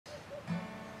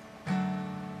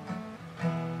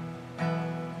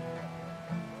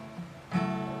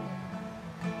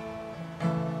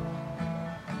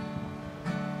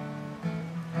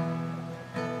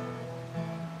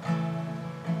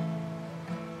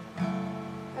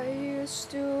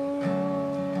used to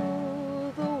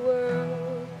rule the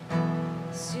world.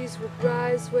 Seas would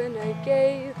rise when I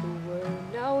gave the word.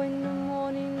 Now in the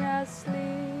morning I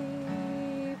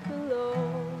sleep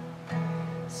alone.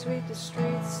 Sweep the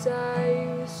streets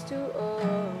I used to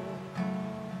own.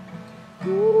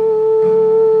 Ooh.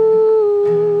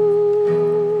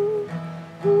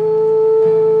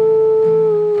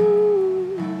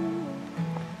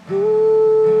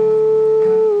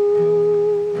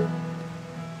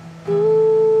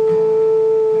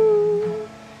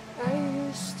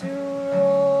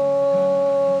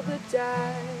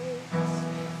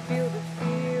 Feel the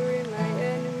fear in my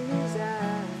enemy's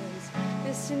eyes.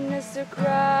 Listen as the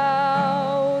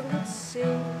crowd would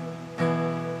sing.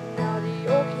 Now the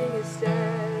old king is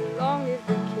dead, long live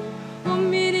the king. 1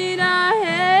 minute I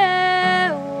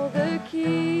held the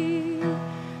key.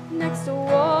 Next the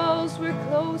walls were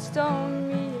closed on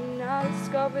me, and I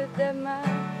discovered that my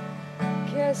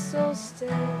castle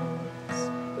stands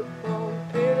upon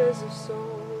pillars of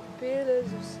soul,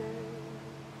 pillars of sand.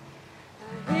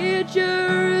 I hear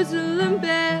Jerusalem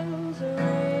bells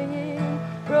ringing,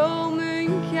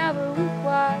 Roman cavalry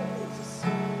choirs are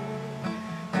singing.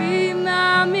 Be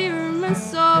my mirror, my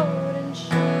sword and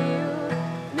shield,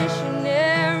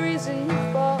 missionaries in the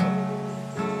falling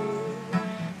field.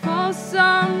 For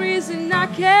some reason I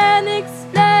can't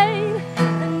explain,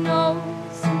 I know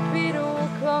some Peter will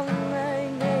call my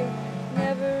name.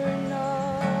 Never an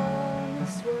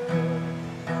honest word,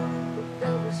 but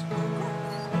that was when I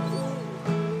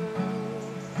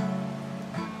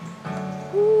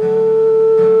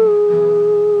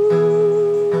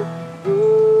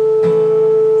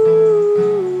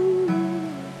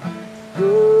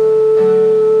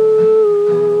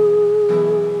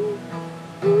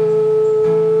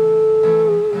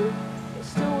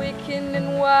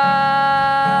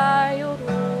wild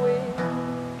wind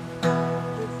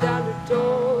blew down the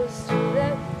doors to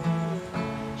let me in.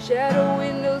 Shadow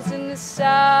windows and the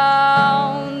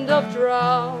sound of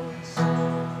drums.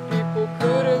 People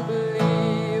couldn't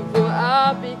believe what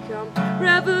I'd become.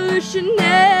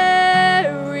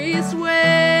 Revolutionaries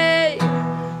wave.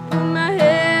 Put my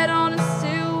head on a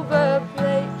silver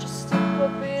plate, just a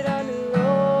puppet on a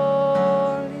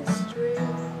lonely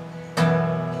string.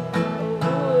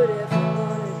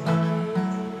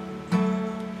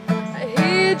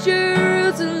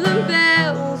 Jerusalem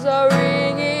bells are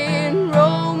ringing,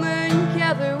 Roman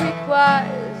cavalry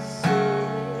choirs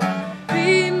singing.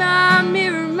 Be my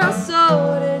mirror, my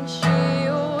sword and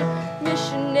shield,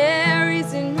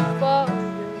 missionaries in the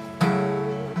fallen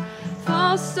field.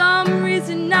 For some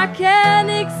reason I can't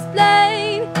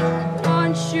explain,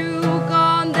 once you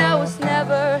gone there was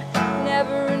never,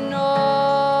 never an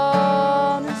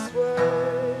honest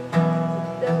word.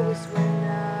 That was when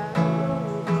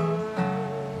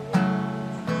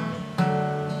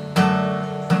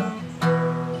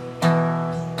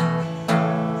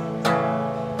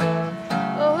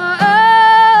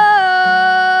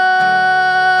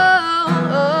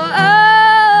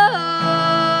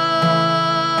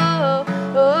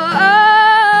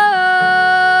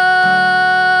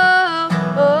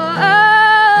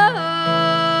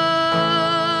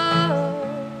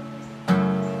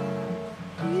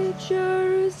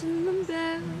Jerusalem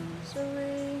bells are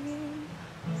ringing,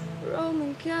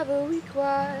 Roman cavalry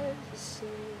choirs are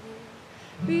singing.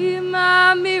 Be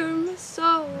my mirror, my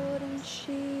sword and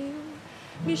shield,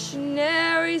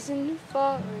 missionaries in the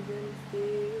foreign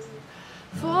field.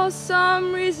 For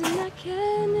some reason I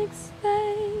can't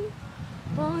explain,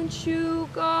 once you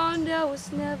gone there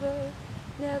was never,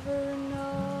 never an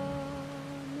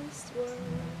honest word.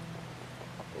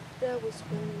 But that was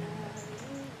when I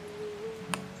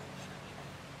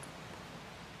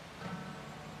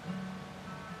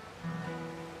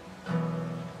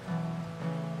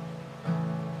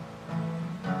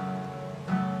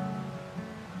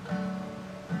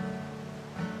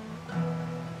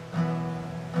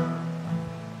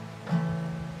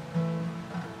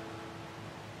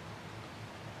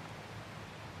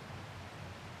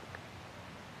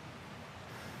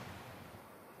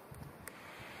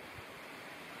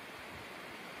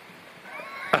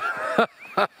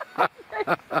Ha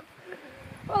ha ha!